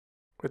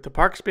With the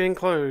parks being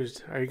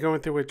closed, are you going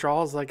through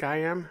withdrawals like I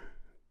am?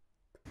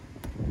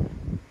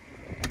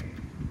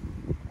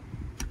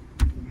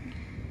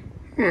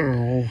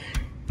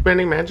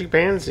 Many magic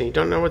bands and you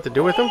don't know what to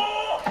do with them?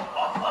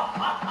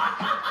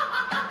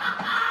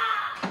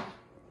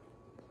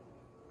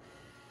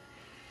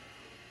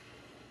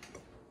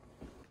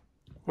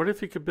 What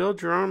if you could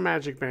build your own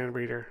magic band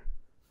reader,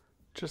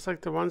 just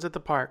like the ones at the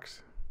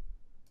parks?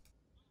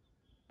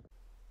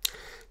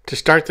 To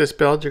start this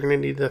build, you're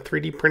going to need the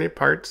 3D printed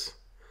parts,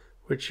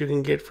 which you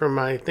can get from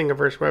my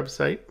Thingiverse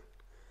website,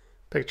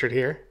 pictured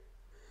here.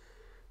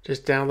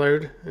 Just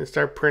download and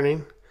start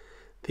printing.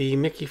 The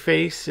Mickey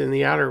face and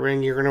the outer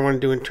ring you're going to want to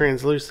do in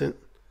translucent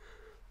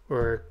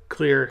or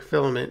clear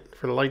filament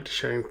for the light to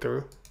shine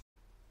through.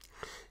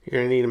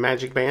 You're going to need a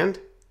magic band.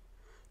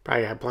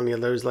 Probably have plenty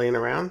of those laying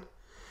around.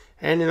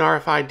 And an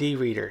RFID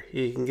reader.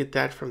 You can get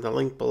that from the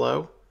link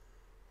below.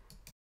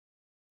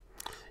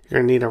 You're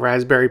going to need a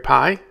Raspberry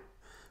Pi,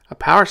 a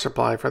power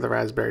supply for the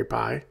Raspberry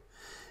Pi,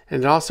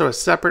 and also a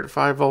separate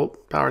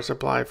 5-volt power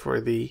supply for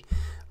the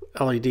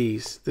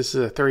LEDs. This is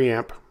a 3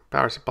 amp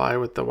power supply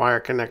with the wire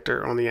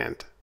connector on the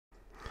end.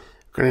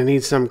 We're going to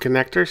need some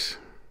connectors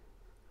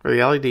for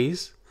the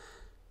LEDs,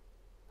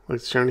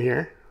 like shown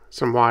here,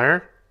 some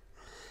wire,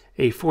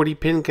 a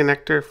 40-pin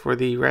connector for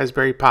the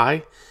Raspberry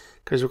Pi,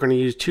 because we're going to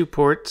use 2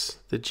 ports,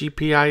 the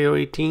GPIO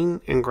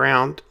 18 and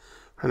ground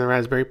from the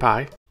Raspberry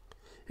Pi.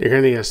 You're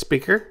going to need a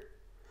speaker.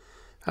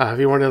 If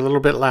you want it a little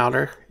bit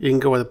louder, you can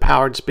go with a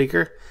powered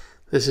speaker.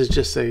 This is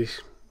just a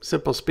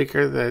simple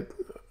speaker that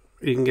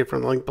you can get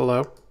from the link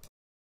below.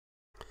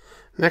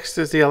 Next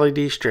is the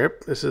LED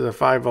strip. This is a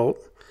 5-volt,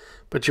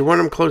 but you want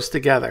them close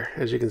together,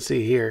 as you can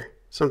see here.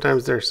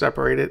 Sometimes they're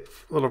separated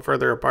a little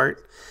further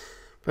apart,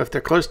 but if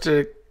they're close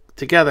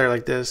together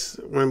like this,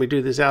 when we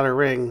do this outer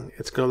ring,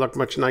 it's going to look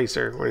much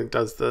nicer when it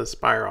does the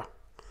spiral.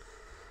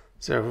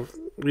 So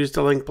use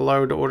the link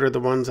below to order the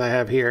ones I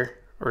have here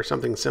or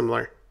something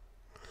similar.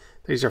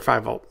 These are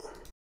 5-volt.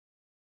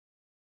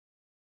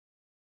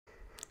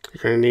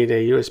 You're going to need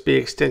a USB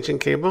extension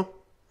cable.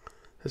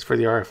 That's for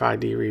the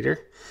RFID reader.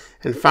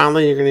 And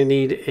finally, you're going to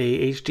need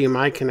a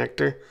HDMI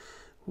connector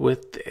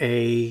with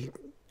a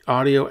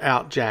audio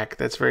out jack.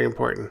 That's very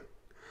important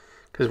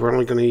because we're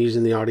only going to be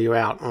using the audio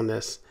out on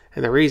this.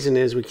 And the reason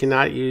is we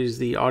cannot use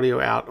the audio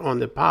out on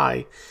the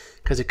Pi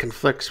because it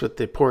conflicts with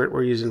the port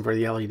we're using for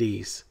the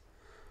LEDs.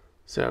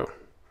 So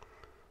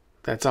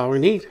that's all we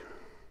need.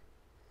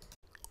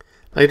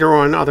 Later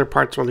on, other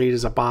parts we'll need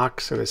is a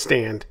box and a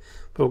stand,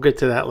 but we'll get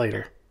to that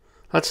later.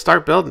 Let's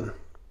start building.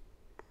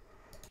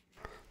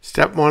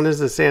 Step 1 is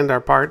to sand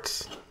our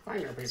parts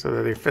so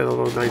that they fit a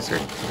little nicer.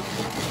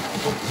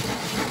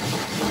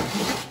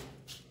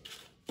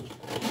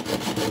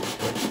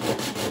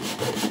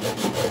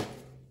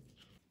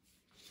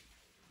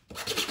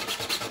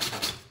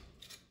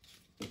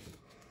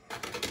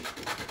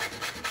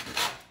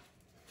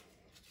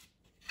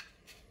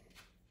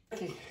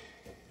 Be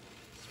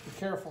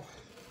careful.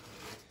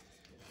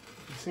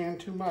 If you sand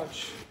too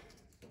much,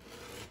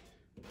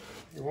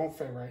 it won't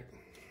fit right.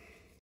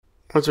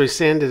 Once we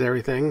sanded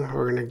everything,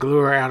 we're going to glue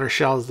our outer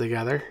shells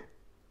together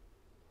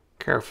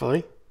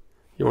carefully.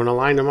 You want to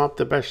line them up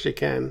the best you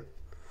can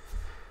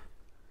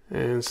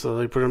and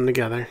slowly put them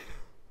together.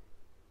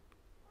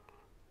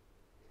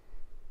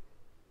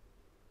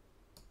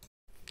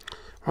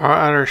 While our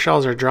outer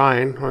shells are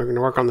drying, we're going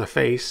to work on the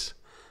face.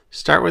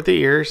 Start with the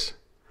ears.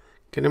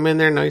 Get them in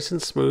there nice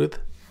and smooth.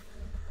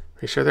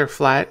 Make sure they're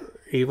flat,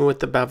 even with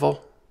the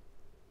bevel.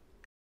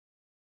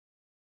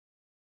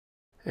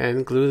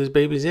 And glue these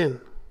babies in.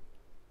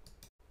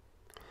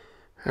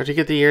 After you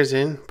get the ears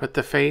in, put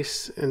the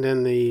face and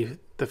then the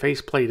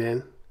face plate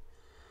in.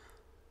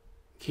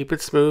 Keep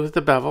it smooth with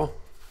the bevel.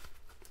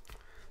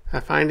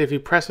 I find if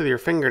you press with your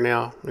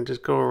fingernail and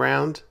just go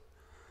around,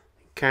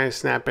 kind of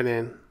snap it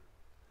in.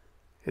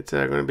 It's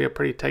going to be a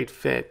pretty tight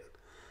fit,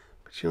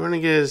 but you want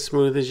to get it as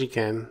smooth as you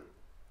can.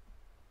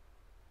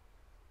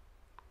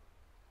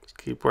 Just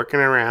keep working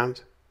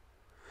around.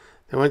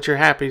 Then once you're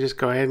happy, just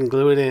go ahead and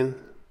glue it in.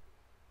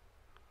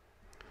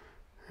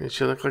 It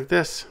should look like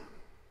this.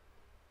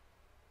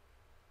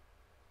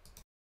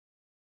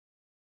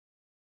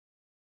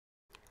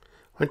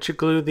 Once you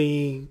glue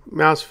the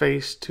mouse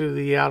face to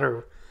the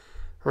outer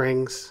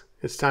rings,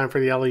 it's time for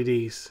the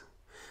LEDs.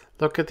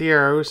 Look at the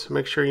arrows.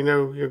 Make sure you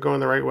know you're going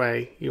the right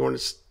way. You want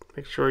to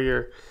make sure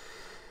you're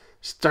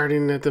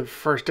starting at the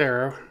first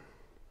arrow.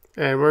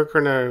 And we're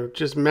going to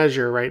just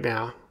measure right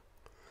now.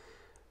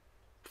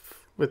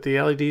 With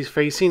the LEDs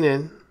facing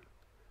in,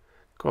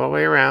 go all the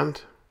way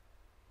around.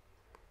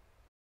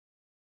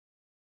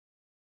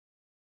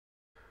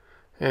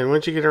 And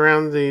once you get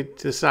around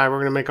the side, we're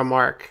going to make a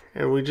mark.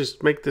 And we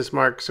just make this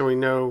mark so we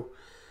know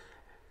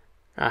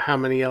how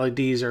many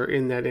LEDs are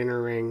in that inner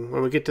ring.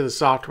 When we get to the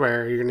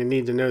software, you're going to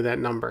need to know that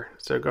number.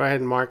 So go ahead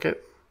and mark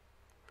it.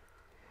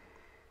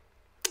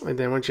 And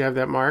then once you have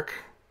that mark,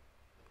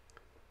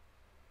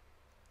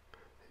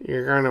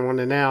 you're going to want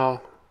to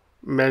now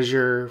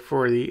measure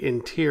for the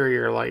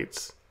interior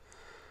lights.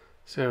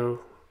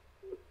 So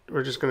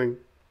we're just going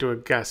to do a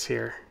guess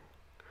here.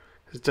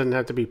 It doesn't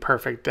have to be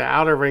perfect. The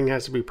outer ring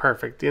has to be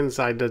perfect. The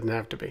inside doesn't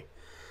have to be.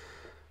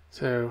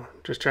 So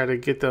just try to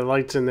get the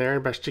lights in there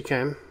best you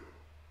can.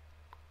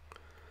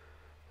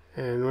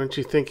 And once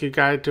you think you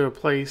got it to a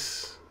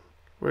place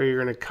where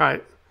you're going to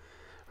cut,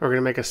 we're going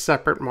to make a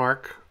separate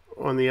mark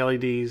on the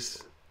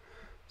LEDs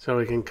so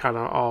we can cut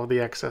all the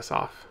excess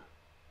off.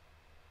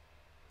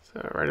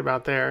 So right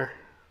about there,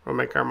 we'll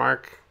make our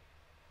mark.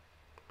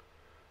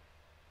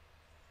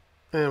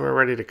 And we're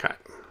ready to cut.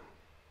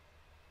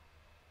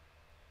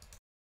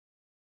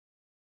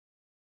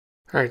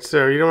 Alright,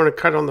 so you don't want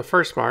to cut on the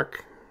first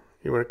mark.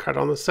 You want to cut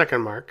on the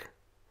second mark.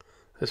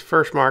 This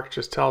first mark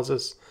just tells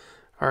us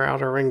our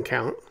outer ring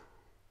count.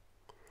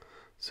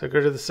 So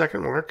go to the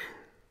second mark.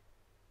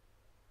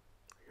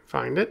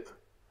 Find it.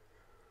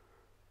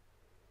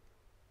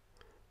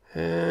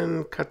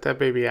 And cut that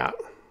baby out.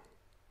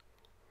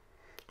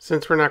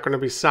 Since we're not going to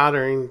be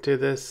soldering to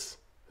this,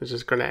 it's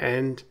just going to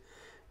end.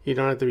 You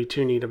don't have to be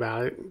too neat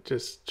about it.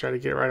 Just try to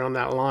get right on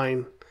that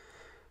line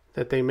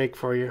that they make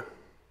for you.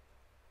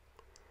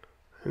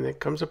 And it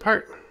comes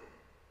apart.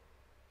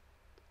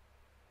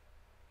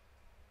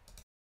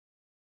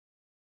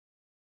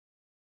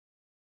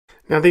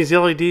 Now these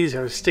LEDs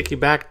have a sticky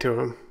back to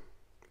them,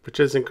 which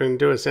isn't going to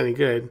do us any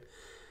good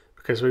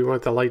because we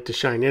want the light to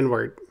shine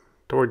inward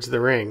towards the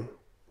ring,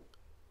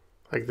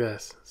 like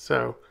this.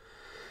 So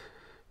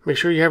make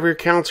sure you have your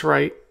counts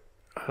right.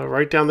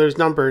 Write down those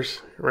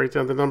numbers. Write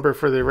down the number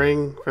for the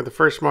ring for the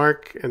first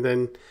mark and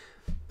then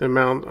the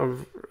amount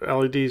of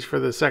LEDs for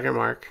the second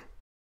mark.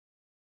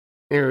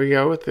 There we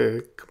go with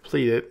the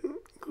completed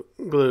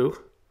glue.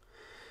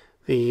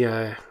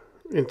 The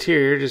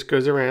interior just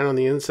goes around on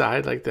the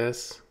inside like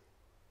this.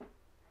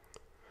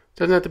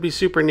 Doesn't have to be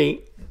super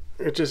neat.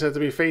 It just has to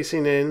be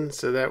facing in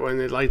so that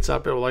when it lights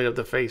up, it will light up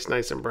the face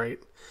nice and bright.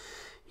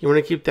 You want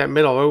to keep that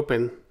middle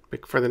open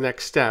for the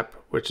next step,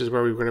 which is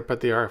where we're going to put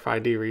the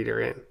RFID reader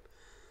in.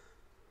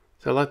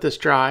 So let this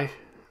dry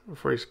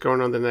before he's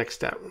going on to the next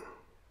step.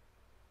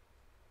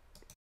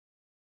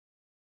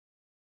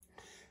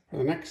 For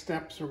the next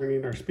steps, we're going to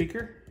need our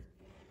speaker,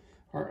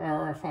 our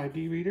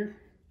RFID reader,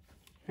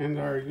 and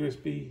our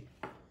USB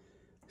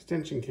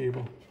extension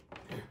cable.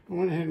 I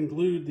went ahead and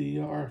glued the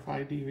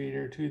RFID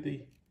reader to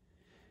the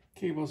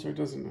cable so it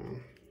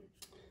doesn't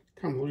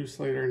come loose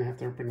later and have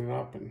to open it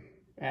up and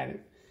add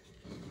it.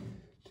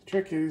 The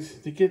trick is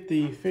to get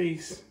the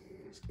face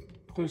as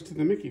close to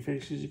the Mickey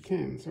face as you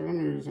can. So what I'm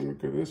going to do is I'm going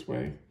to go this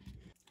way.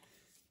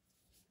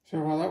 So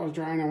while that was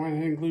drying, I went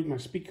ahead and glued my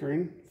speaker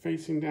in,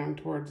 facing down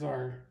towards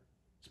our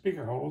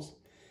speaker holes.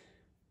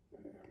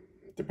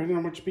 Depending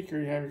on which speaker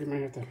you have, you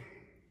might have to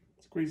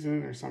squeeze it in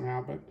there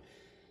somehow, but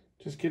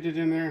just get it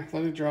in there,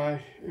 let it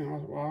dry.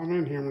 And while I'm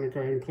in here, I'm going to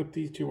go ahead and clip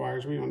these two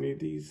wires. We don't need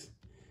these.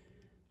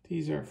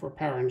 These are for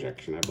power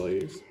injection, I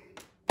believe.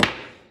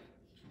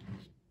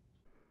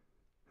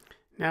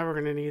 Now we're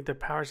going to need the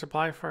power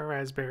supply for our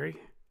raspberry,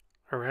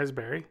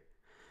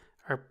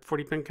 our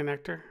 40-pin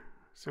connector,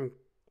 some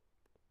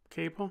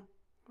cable,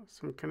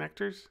 some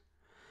connectors,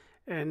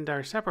 and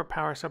our separate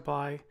power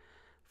supply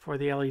for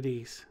the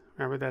LEDs.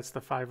 Remember, that's the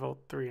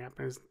 5-volt 3-amp.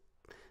 It's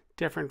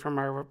different from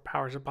our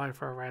power supply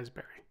for a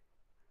raspberry.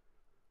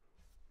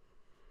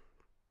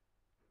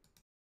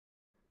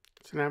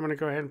 So now I'm going to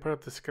go ahead and put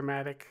up the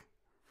schematic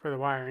for the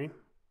wiring.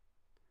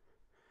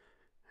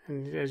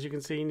 And as you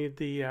can see, you need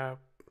the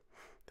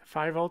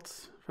 5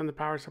 volts from the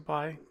power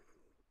supply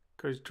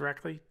goes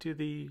directly to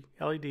the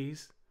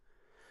LEDs.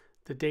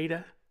 The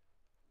data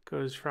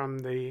goes from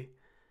the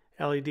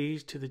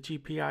LEDs to the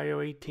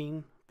GPIO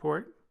 18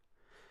 port.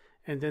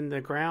 And then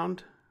the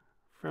ground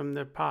from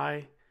the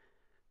Pi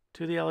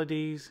to the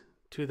LEDs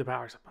to the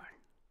power supply.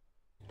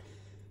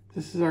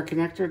 This is our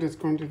connector that's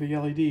going to the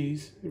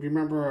LEDs. If you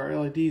remember, our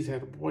LEDs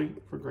had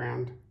white for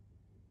ground,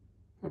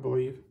 I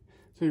believe.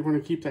 So you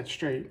want to keep that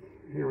straight.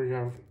 Here we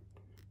have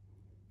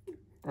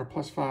our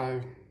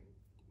 +5.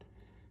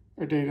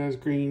 Our data is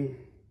green,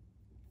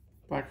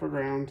 black for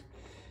ground.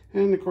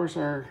 And of course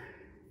our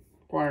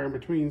wire in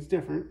between is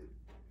different.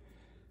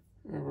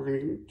 We're going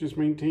to just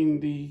maintain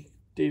the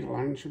data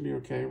line, should be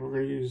okay. We're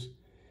going to use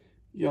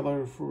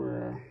yellow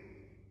for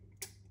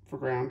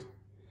ground,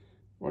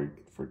 white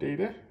for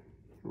data.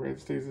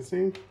 Red stays the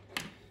same.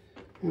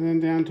 And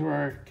then down to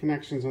our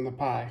connections on the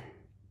Pi.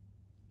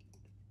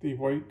 The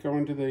white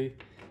going to the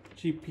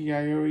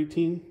GPIO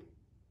 18.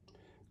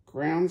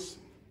 Grounds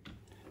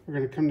are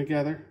going to come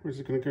together, which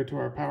is going to go to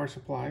our power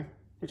supply,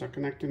 which I'll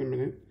connect in a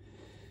minute.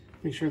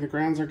 Make sure the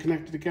grounds are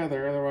connected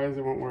together, otherwise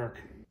it won't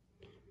work.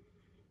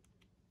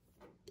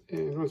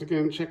 And once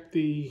again, check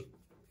the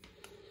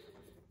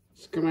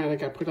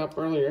schematic I put up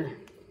earlier.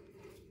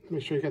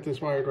 Make sure you got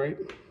this wired right.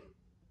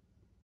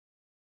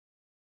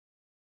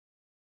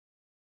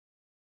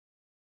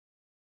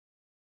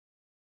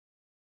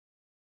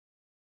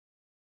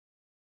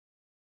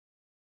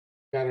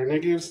 Got our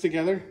negatives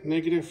together,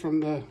 negative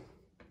from the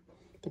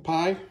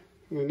Pi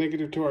and the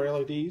negative to our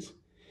LEDs.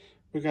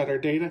 We got our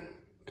data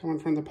coming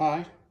from the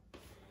Pi,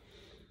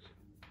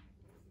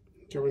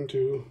 going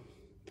to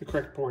the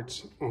correct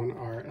ports on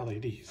our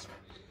LEDs.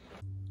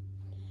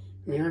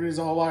 And here it is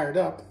all wired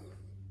up.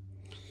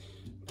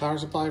 Power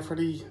supply for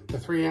the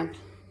 3 amp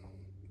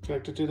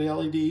connected to the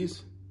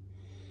LEDs.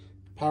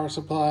 Power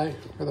supply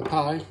for the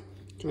Pi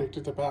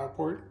connected to the power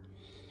port.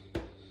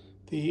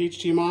 The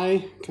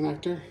HDMI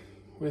connector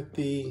with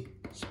the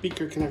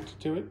speaker connected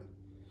to it.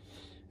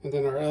 And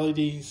then our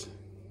LEDs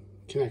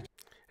connected.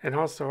 And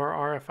also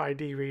our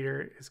RFID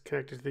reader is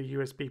connected to the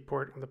USB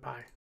port on the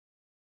Pi.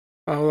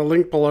 Follow the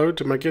link below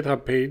to my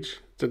GitHub page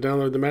to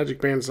download the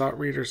Magicband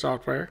reader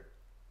software.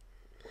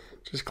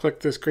 Just click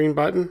this green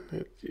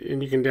button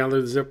and you can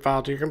download the zip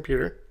file to your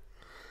computer.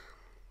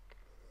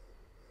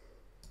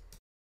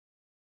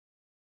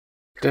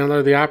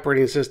 Download the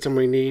operating system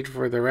we need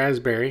for the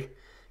Raspberry.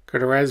 Go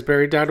to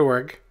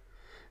raspberry.org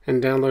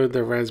and download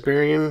the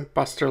Raspberry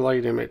Buster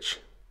Light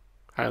image,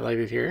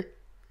 highlighted here.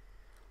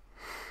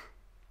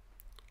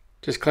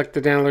 Just click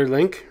the download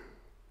link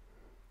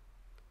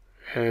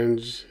and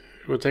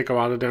it will take a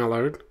while to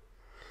download.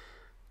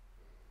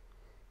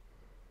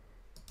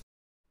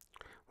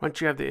 Once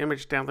you have the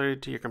image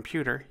downloaded to your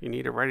computer, you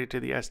need to write it to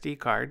the SD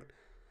card.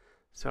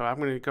 So I'm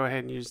going to go ahead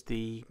and use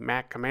the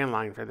Mac command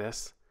line for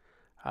this.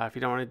 If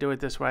you don't want to do it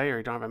this way or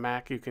you don't have a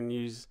Mac, you can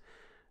use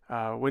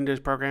Windows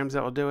programs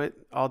that will do it.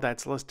 All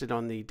that's listed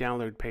on the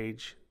download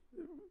page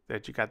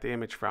that you got the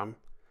image from.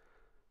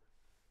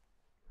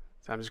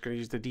 So I'm just going to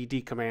use the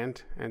DD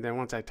command, and then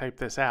once I type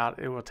this out,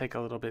 it will take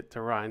a little bit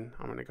to run.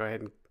 I'm going to go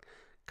ahead and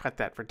cut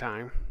that for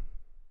time.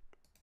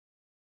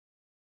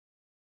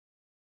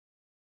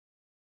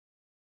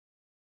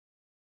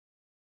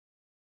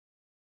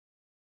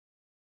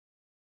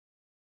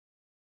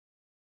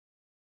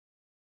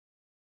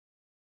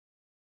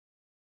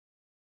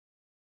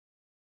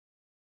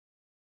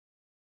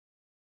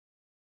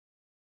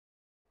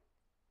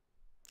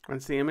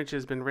 Once the image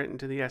has been written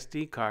to the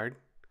SD card,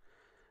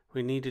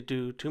 we need to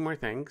do two more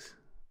things.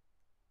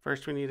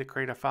 First, we need to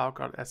create a file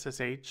called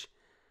SSH,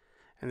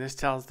 and this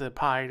tells the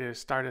Pi to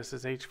start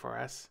SSH for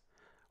us.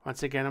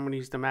 Once again, I'm going to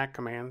use the Mac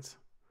commands,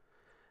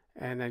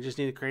 and I just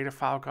need to create a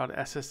file called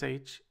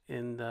SSH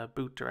in the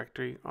boot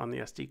directory on the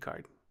SD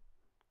card.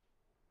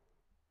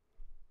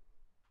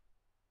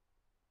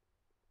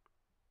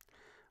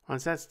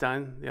 Once that's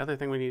done, the other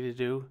thing we need to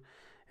do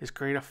is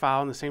create a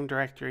file in the same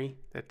directory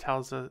that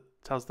tells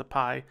the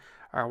Pi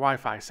our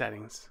Wi-Fi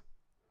settings.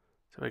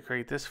 So we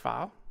create this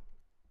file.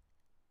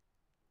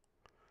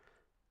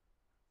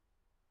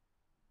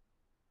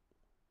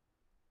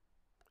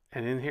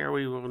 And in here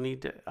we will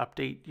need to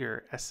update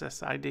your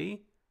SSID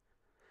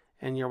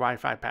and your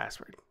Wi-Fi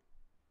password.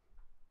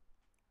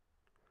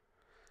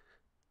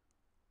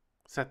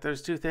 Set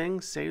those two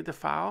things, save the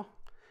file,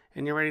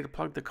 and you're ready to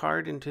plug the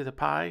card into the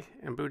Pi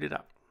and boot it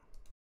up.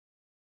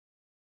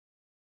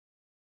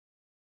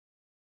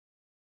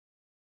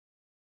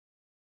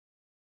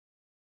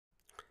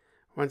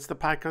 Once the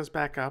Pi comes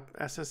back up,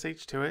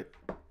 SSH to it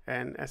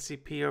and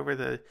SCP over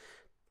the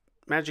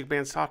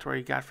Magicband software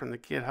you got from the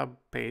GitHub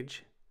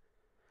page.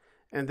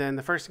 And then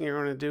the first thing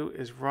you're going to do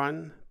is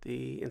run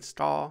the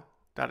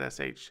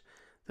install.sh.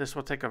 This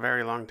will take a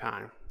very long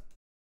time.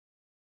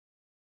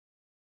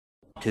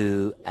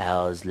 2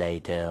 hours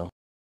later.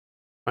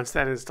 Once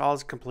that install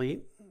is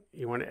complete,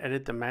 you want to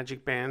edit the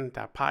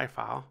magicband.py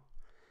file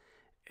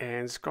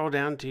and scroll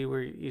down to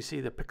where you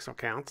see the pixel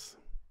counts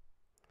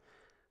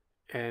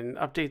and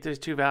update those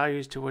two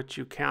values to what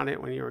you counted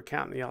when you were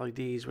counting the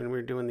LEDs when we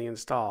were doing the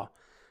install.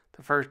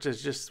 The first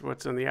is just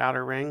what's in the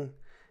outer ring,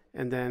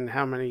 and then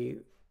how many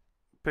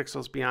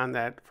pixels beyond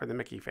that for the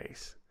Mickey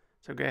face.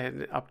 So go ahead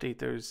and update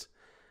those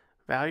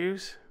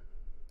values.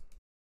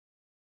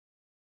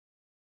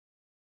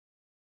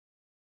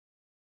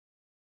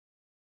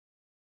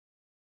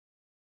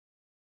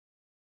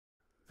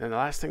 Then the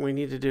last thing we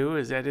need to do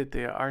is edit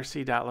the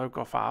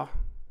rc.local file,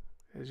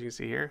 as you can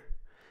see here.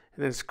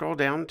 And then scroll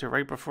down to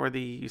right before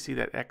you see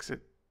that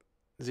exit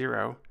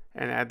 0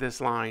 and add this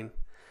line.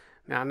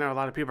 Now I know a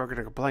lot of people are going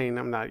to complain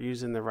I'm not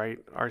using the right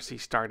RC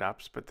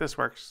startups, but this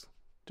works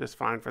just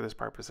fine for this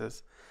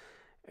purposes.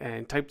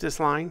 And type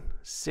this line,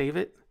 save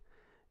it,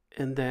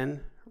 and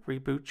then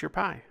reboot your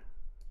Pi.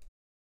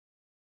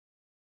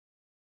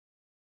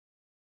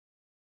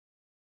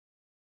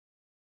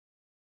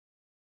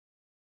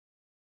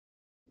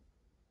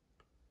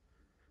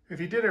 If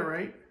you did it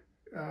right,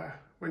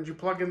 when you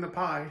plug in the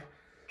Pi,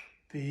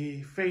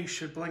 the face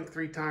should blink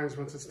 3 times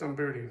once it's done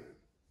booting.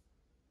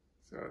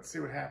 So let's see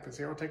what happens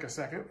here. It'll take a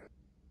second.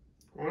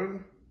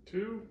 1,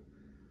 2,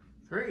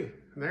 3,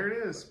 and there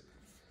it is.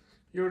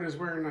 Yoda's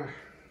wearing a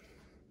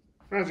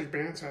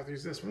Magicband, so I'll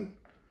use this one.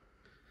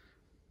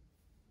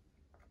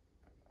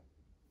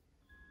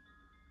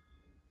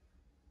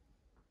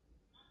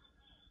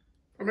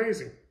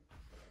 Amazing.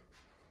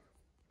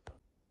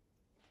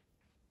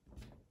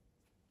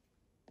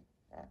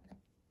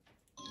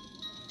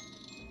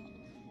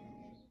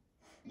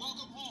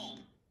 Welcome home.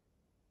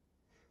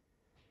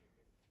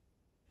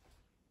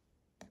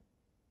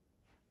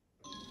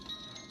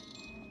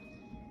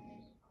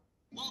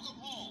 Welcome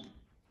home.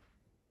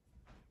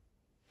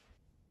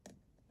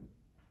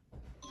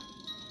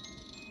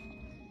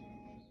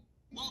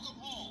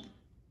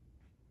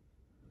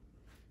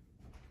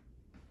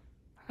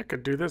 I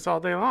could do this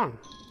all day long.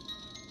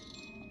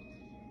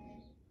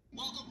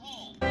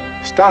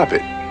 Stop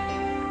it.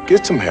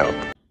 Get some help.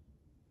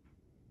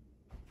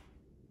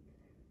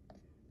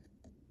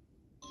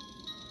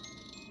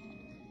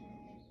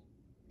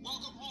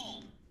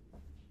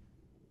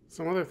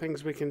 Some other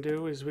things we can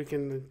do is we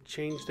can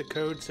change the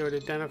code so it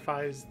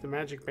identifies the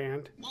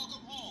Magicband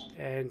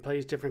and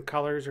plays different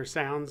colors or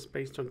sounds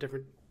based on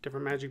different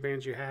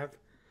Magicbands you have,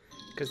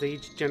 because they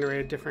each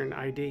generate a different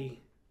ID.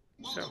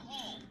 So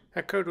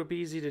that code would be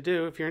easy to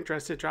do. If you're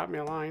interested, drop me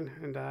a line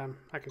and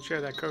I can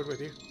share that code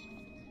with you.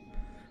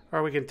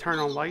 Or we can turn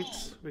on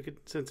lights. We could,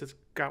 since it's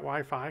got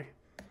Wi-Fi,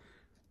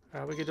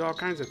 we could do all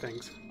kinds of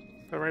things.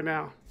 But right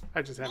now,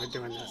 I just have it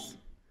doing this.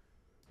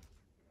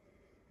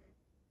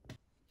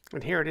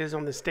 And here it is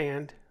on the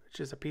stand, which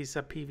is a piece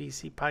of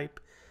PVC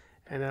pipe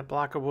and a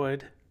block of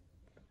wood.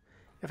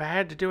 If I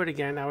had to do it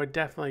again, I would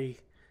definitely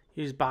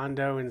use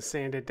Bondo and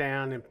sand it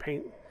down and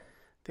paint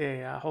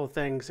the whole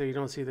thing so you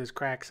don't see those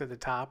cracks at the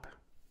top.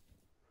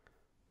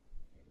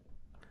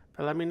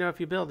 But let me know if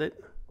you build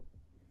it.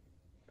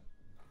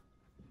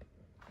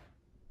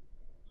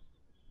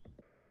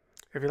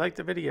 If you liked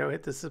the video,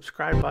 hit the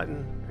subscribe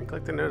button and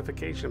click the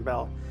notification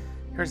bell.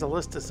 Here's a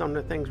list of some of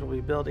the things we'll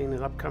be building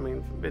in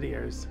upcoming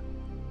videos.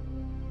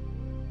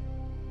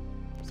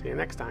 See you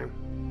next time.